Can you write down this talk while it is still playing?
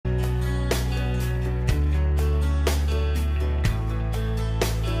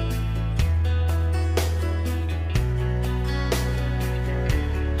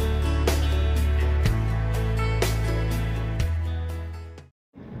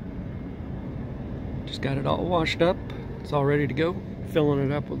Just got it all washed up. It's all ready to go. Filling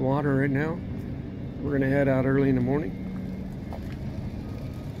it up with water right now. We're gonna head out early in the morning.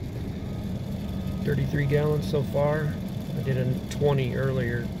 33 gallons so far. I did a 20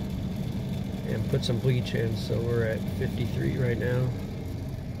 earlier and put some bleach in, so we're at 53 right now.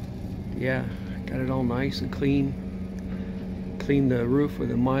 Yeah, got it all nice and clean. Cleaned the roof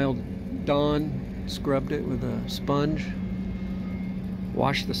with a mild Dawn, scrubbed it with a sponge.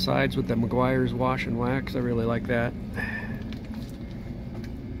 Washed the sides with the Meguiar's wash and wax. I really like that.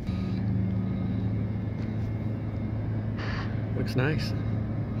 Looks nice.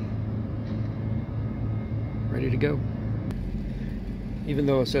 Ready to go. Even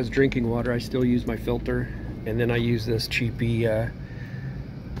though it says drinking water, I still use my filter, and then I use this cheapy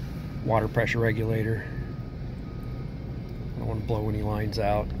water pressure regulator. I don't want to blow any lines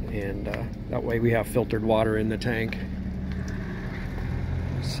out, and that way we have filtered water in the tank.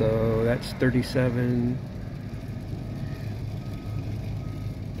 So that's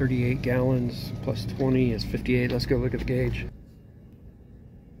 38 gallons plus 20 is 58. Let's go look at the gauge.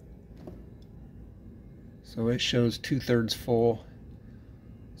 So it shows 2/3 full.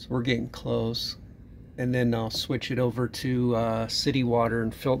 So we're getting close. And then I'll switch it over to city water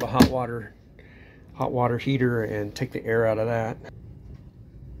and fill the hot water heater and take the air out of that.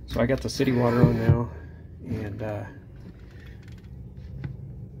 So I got the city water on now, and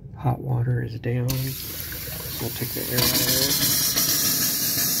hot water is down. We'll take the air out of there.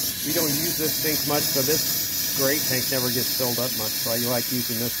 We don't use this sink much, so this gray tank never gets filled up much, so I like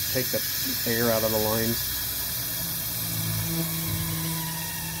using this to take the air out of the lines.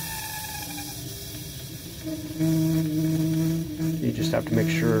 You just have to make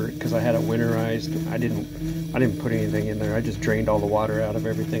sure, because I had it winterized, I didn't put anything in there. I just drained all the water out of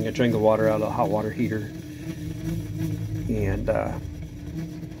everything. I drained the water out of the hot water heater and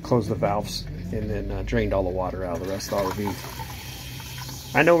closed the valves, and then drained all the water out of the rest of the RV.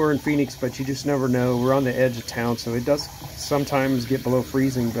 I know we're in Phoenix, but you just never know. We're on the edge of town, so it does sometimes get below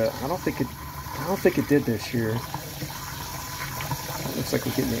freezing, but I don't think it did this year. It looks like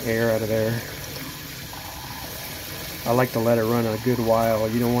we're getting the air out of there. I like to let it run a good while.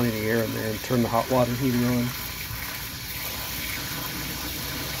 You don't want any air in there, and turn the hot water heater on.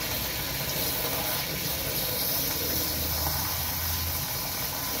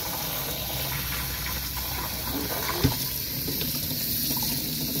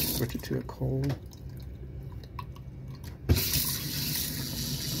 Switch it to a cold.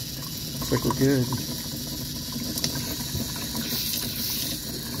 Looks like we're good.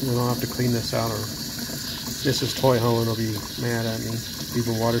 And then I'll have to clean this out, or Mrs. Toy Hauling will be mad at me,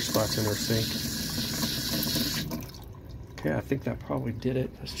 leaving water spots in our sink. Okay, I think that probably did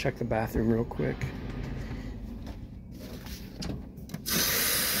it. Let's check the bathroom real quick.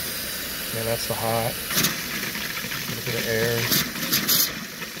 Yeah, that's the hot. A little bit of air.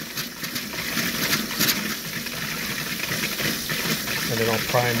 And then I'll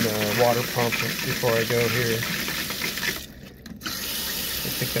prime the water pump before I go here. I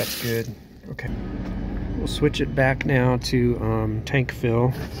think that's good. Okay. We'll switch it back now to tank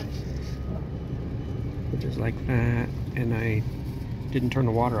fill, which is like that. And I didn't turn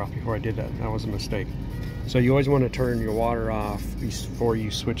the water off before I did that. That was a mistake. So you always want to turn your water off before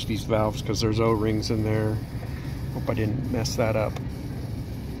you switch these valves, because there's O-rings in there. Hope I didn't mess that up.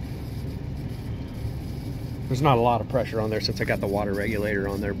 There's not a lot of pressure on there since I got the water regulator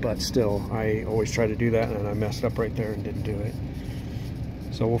on there, but still, I always try to do that, and I messed up right there and didn't do it.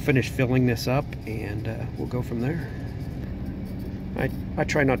 So we'll finish filling this up, and we'll go from there. I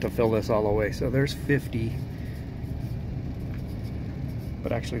try not to fill this all the way, so there's 50.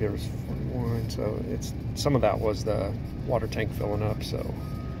 But actually there was 41, so some of that was the water tank filling up, so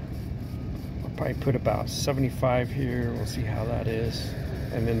I'll probably put about 75 here. We'll see how that is,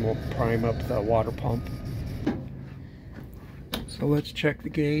 and then we'll prime up the water pump. So let's check the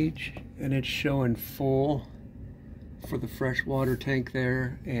gauge, and it's showing full for the fresh water tank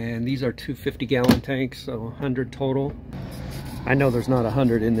there, and these are two 50-gallon tanks, so 100 total. I know there's not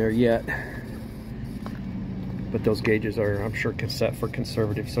 100 in there yet, but those gauges are, I'm sure, set for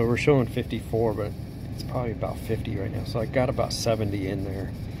conservative. So we're showing 54, but it's probably about 50 right now. So I got about 70 in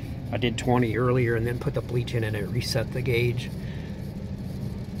there. I did 20 earlier and then put the bleach in and it reset the gauge.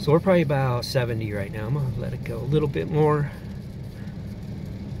 So we're probably about 70 right now. I'm gonna let it go a little bit more.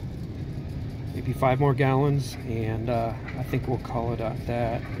 Maybe 5 more gallons, and I think we'll call it at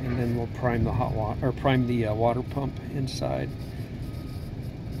that. And then we'll prime the hot water, or prime the water pump inside.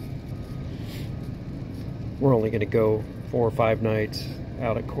 We're only going to go 4 or 5 nights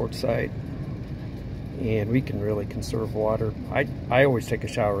out at Quartzsite, and we can really conserve water. I always take a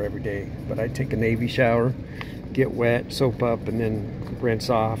shower every day, but I take a Navy shower, get wet, soap up, and then rinse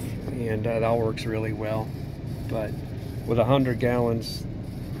off, and that all works really well. But with 100 gallons,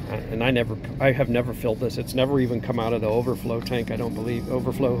 and I have never filled this. It's never even come out of the overflow tank, I don't believe,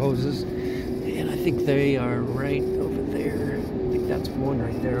 overflow hoses. And I think they are right over there. I think that's one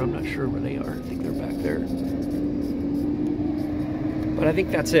right there. I'm not sure where they are. I think they're back there. But I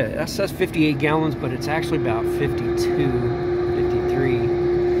think that's it. That says 58 gallons, but it's actually about 52, 53.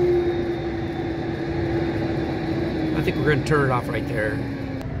 I think we're going to turn it off right there.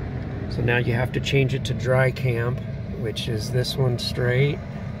 So now you have to change it to dry camp, which is this one straight.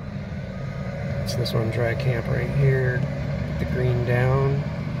 It's this one, dry camp, right here. Put the green down.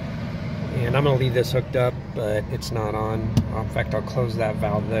 And I'm going to leave this hooked up, but it's not on. In fact, I'll close that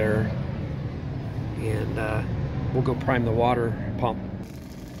valve there. And we'll go prime the water pump.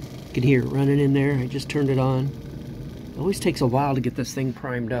 You can hear it running in there. I just turned it on. It always takes a while to get this thing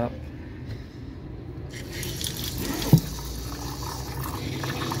primed up.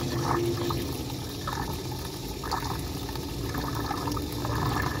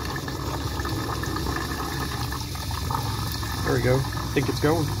 There we go. I think it's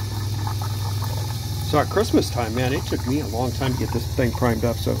going. So at Christmas time, man, it took me a long time to get this thing primed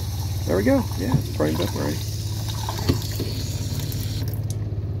up. So there we go. Yeah, it's primed up already.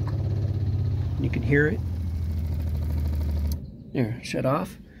 You can hear it. There, shut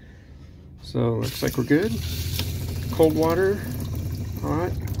off. So looks like we're good. Cold water,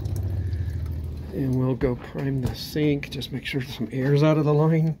 hot. And we'll go prime the sink. Just make sure some air's out of the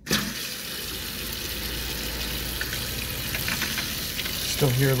line. Still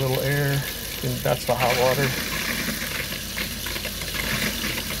hear a little air, and that's the hot water.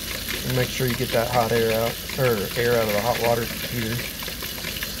 And make sure you get that hot air out, or air out of the hot water heater.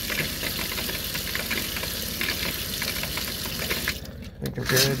 I think we're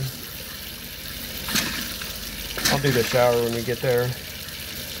good. I'll do the shower when we get there.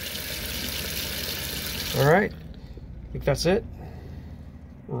 All right, I think that's it.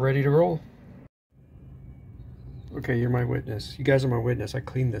 We're ready to roll. Okay, you're my witness. You guys are my witness. I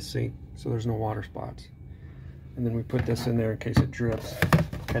cleaned this sink so there's no water spots. And then we put this in there in case it drips,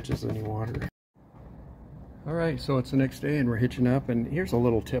 catches any water. All right, so it's the next day and we're hitching up. And here's a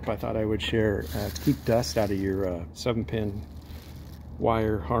little tip I thought I would share. Keep dust out of your 7-pin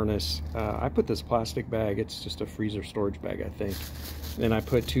wire harness. I put this plastic bag. It's just a freezer storage bag, I think. Then I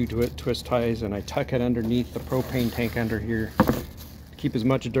put 2 twist ties and I tuck it underneath the propane tank under here. Keep as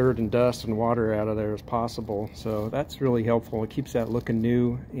much dirt and dust and water out of there as possible. So that's really helpful. It keeps that looking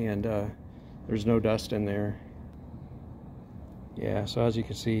new, and there's no dust in there. Yeah, so as you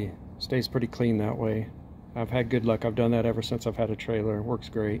can see, it stays pretty clean that way. I've had good luck. I've done that ever since I've had a trailer. It works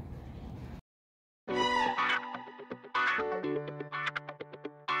great.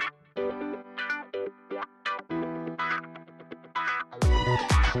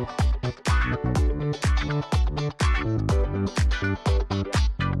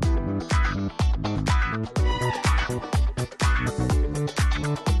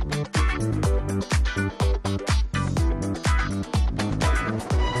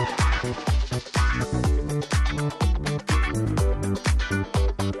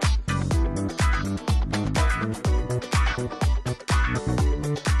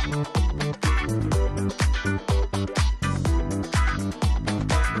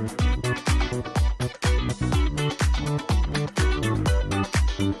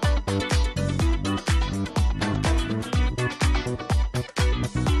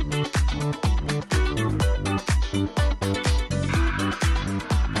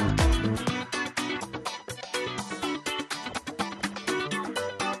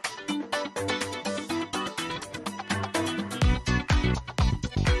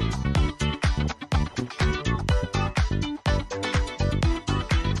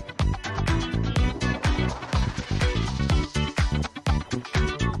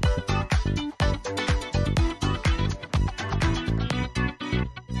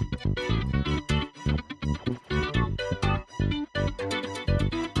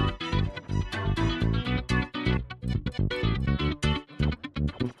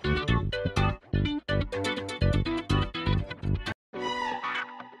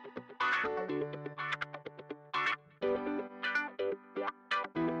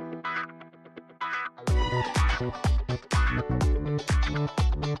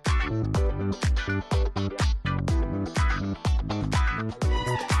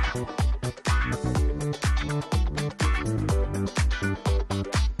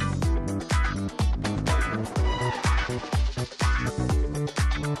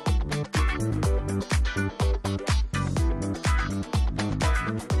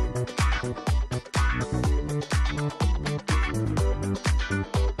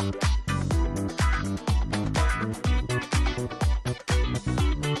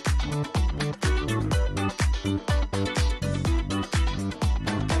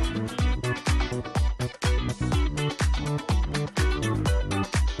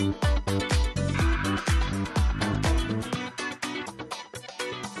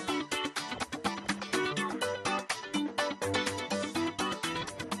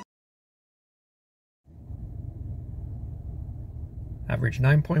 Average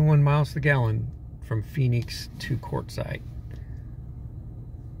 9.1 miles to the gallon from Phoenix to Quartzsite.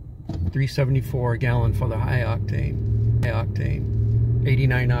 374 a gallon for the high octane.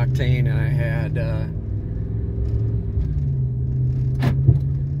 89 octane, and I had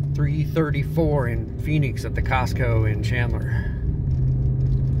 334 in Phoenix at the Costco in Chandler.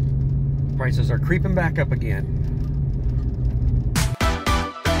 Prices are creeping back up again.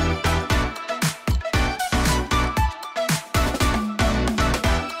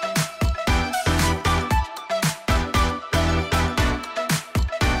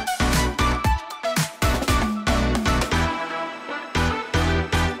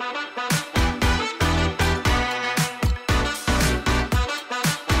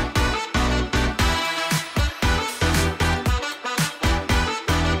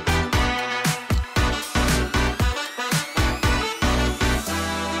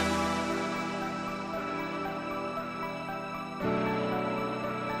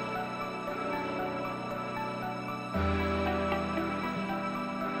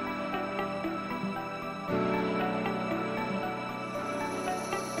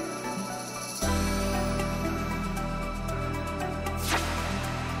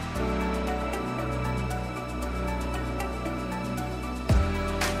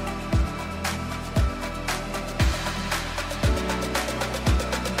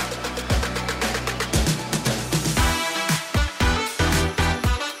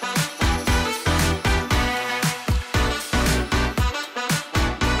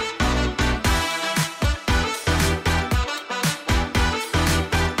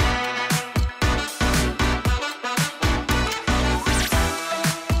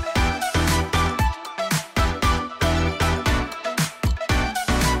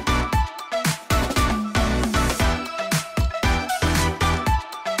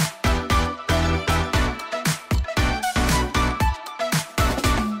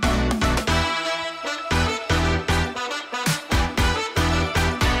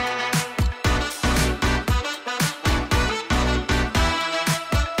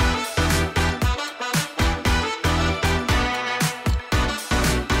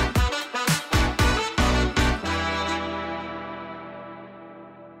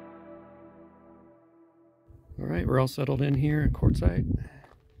 All right, we're all settled in here at Quartzsite.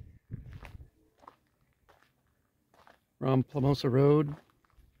 We're on Plumosa Road.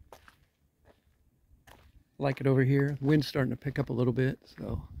 Like it over here. Wind's starting to pick up a little bit,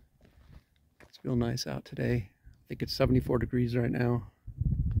 so it's real nice out today. I think it's 74 degrees right now.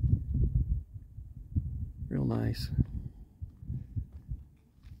 Real nice.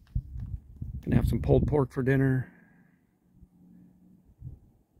 Gonna have some pulled pork for dinner.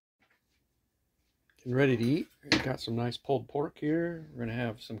 Getting ready to eat. We've got some nice pulled pork here. We're gonna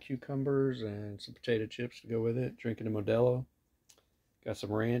have some cucumbers and some potato chips to go with it. Drinking a Modelo. Got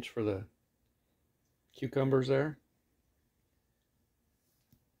some ranch for the cucumbers there.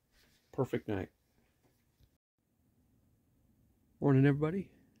 Perfect night. Morning, everybody.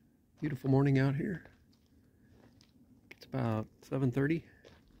 Beautiful morning out here. It's about 7:30.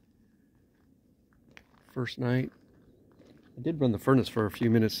 First night. I did run the furnace for a few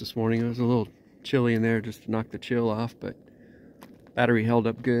minutes this morning. It was a little chilly in there just to knock the chill off, but battery held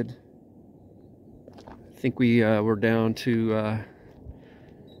up good. I think we were down to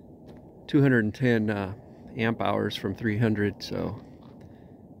 210 amp hours from 300, so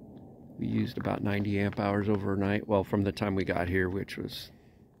we used about 90 amp hours overnight. Well, from the time we got here, which was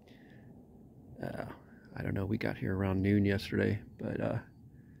I don't know, we got here around noon yesterday, but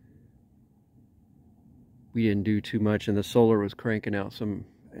we didn't do too much, and the solar was cranking out some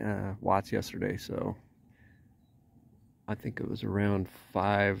watts yesterday, so I think it was around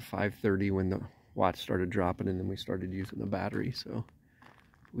 5:30 when the watts started dropping, and then we started using the battery. So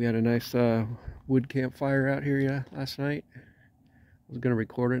we had a nice wood campfire out here last night. I was gonna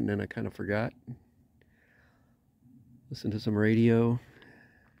record it and then I kind of forgot. Listen to some radio.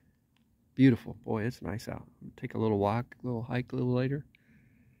 Beautiful. Boy, it's nice out. Take a little walk, a little hike a little later.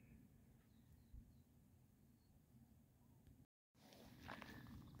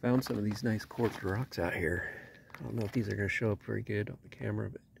 Found some of these nice quartz rocks out here. I don't know if these are going to show up very good on the camera,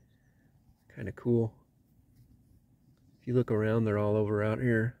 but kind of cool. If you look around, they're all over out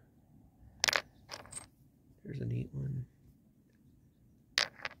here. Here's a neat one.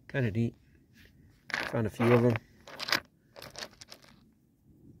 Kind of neat. Found a few of them.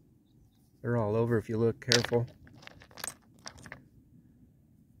 They're all over if you look careful.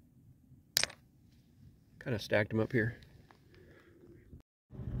 Kind of stacked them up here.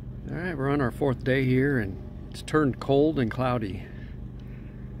 Alright, we're on our 4th day here, and it's turned cold and cloudy.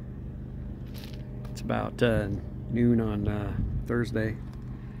 It's about noon on Thursday.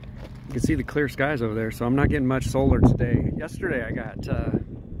 You can see the clear skies over there, so I'm not getting much solar today. Yesterday I got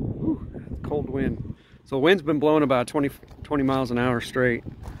cold wind. So the wind's been blowing about 20 miles an hour straight.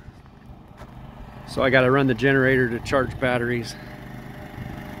 So I got to run the generator to charge batteries.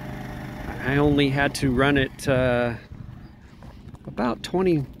 I only had to run it about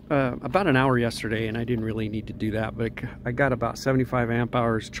an hour yesterday, and I didn't really need to do that, but I got about 75 amp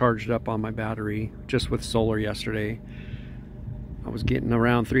hours charged up on my battery just with solar yesterday. I was getting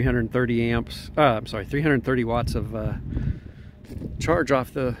around 330 watts of charge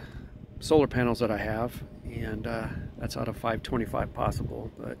off the solar panels that I have, and that's out of 525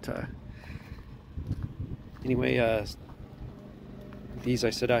 possible. But anyway, these I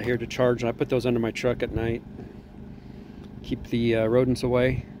set out here to charge, and I put those under my truck at night, keep the rodents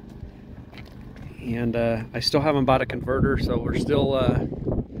away. And I still haven't bought a converter, so we're still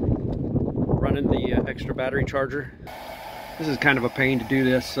running the extra battery charger. This is kind of a pain to do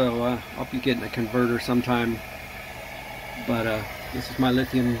this, so I'll be getting a converter sometime. But this is my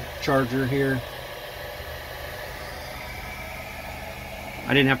lithium charger here.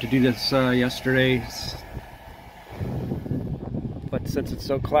 I didn't have to do this yesterday, but since it's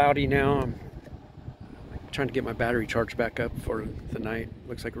so cloudy now, I'm trying to get my battery charged back up for the night.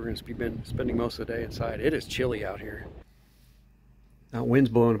 Looks like we're going to be spending most of the day inside. It is chilly out here. Now, wind's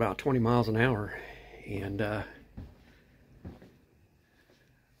blowing about 20 miles an hour, and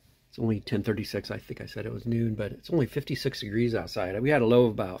it's only 10:36. I think I said it was noon, but it's only 56 degrees outside. We had a low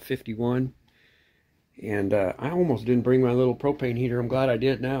of about 51, and I almost didn't bring my little propane heater. I'm glad I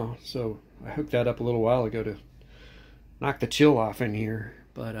did now. So I hooked that up a little while ago to knock the chill off in here.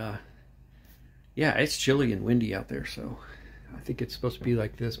 But yeah, it's chilly and windy out there, so I think it's supposed to be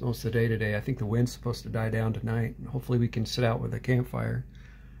like this most of the day today. I think the wind's supposed to die down tonight, and hopefully we can sit out with a campfire.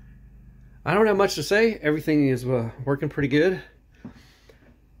 I don't have much to say. Everything is working pretty good.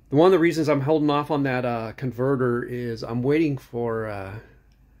 One of the reasons I'm holding off on that converter is I'm waiting for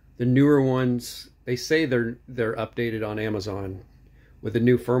the newer ones. They say they're updated on Amazon with the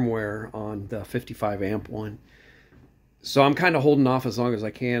new firmware on the 55 amp one. So I'm kind of holding off as long as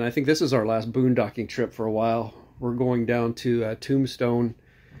I can. I think this is our last boondocking trip for a while. We're going down to Tombstone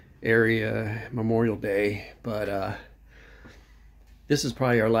area Memorial Day, but this is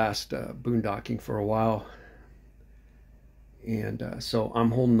probably our last boondocking for a while. And so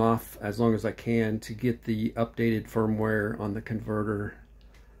I'm holding off as long as I can to get the updated firmware on the converter.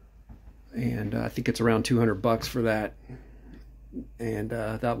 And I think it's around 200 bucks for that. And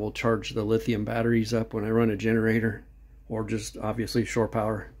that will charge the lithium batteries up when I run a generator, or just obviously shore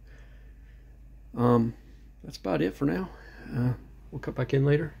power. That's about it for now. We'll cut back in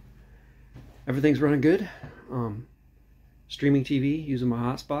later. Everything's running good. Streaming TV using my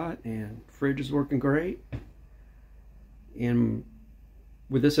hotspot, and fridge is working great. And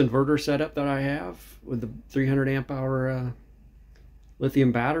with this inverter setup that I have with the 300 amp hour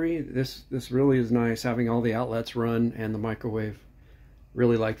lithium battery, this really is nice, having all the outlets run and the microwave.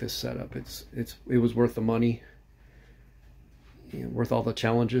 Really like this setup. It was worth the money, and worth all the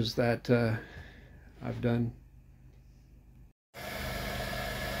challenges that I've done.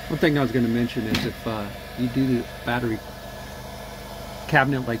 One thing I was going to mention is if you do the battery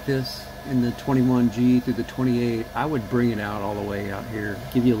cabinet like this in the 21G through the 28, I would bring it out all the way out here,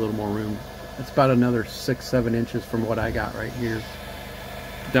 give you a little more room. That's about another 6-7 inches from what I got right here.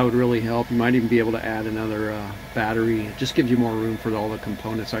 That would really help. You might even be able to add another battery. It just gives you more room for all the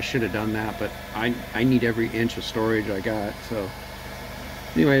components. I should have done that, but I need every inch of storage I got. So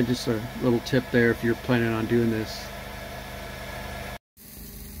anyway, just a little tip there if you're planning on doing this.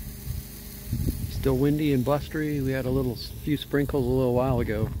 Still windy and blustery. We had a few sprinkles a little while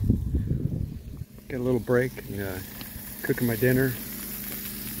ago. Got a little break. Cooking my dinner.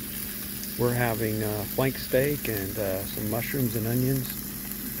 We're having flank steak and some mushrooms and onions.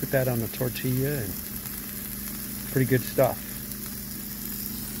 Put that on the tortilla, and pretty good stuff.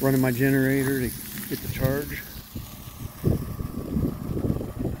 Running my generator to get the charge.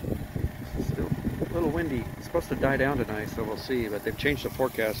 Still a little windy. It's supposed to die down tonight, so we'll see. But they've changed the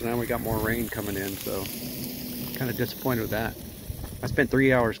forecast, and now we got more rain coming in, so kind of disappointed with that. I spent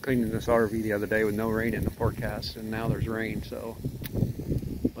 3 hours cleaning this RV the other day with no rain in the forecast, and now there's rain, so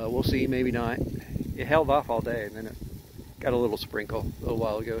but we'll see, maybe not. It held off all day, and then it got a little sprinkle a little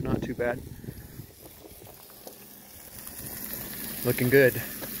while ago. Not too bad. Looking good.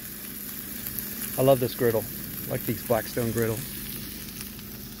 I love this griddle. I like these Blackstone griddles.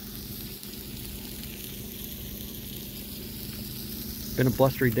 Been a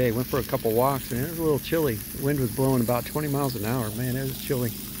blustery day. Went for a couple walks, and it was a little chilly. The wind was blowing about 20 miles an hour. Man, it was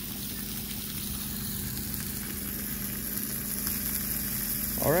chilly.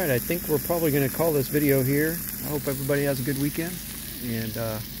 All right, I think we're probably going to call this video here. I hope everybody has a good weekend, and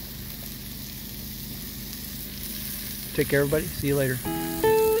take care, everybody. See you later.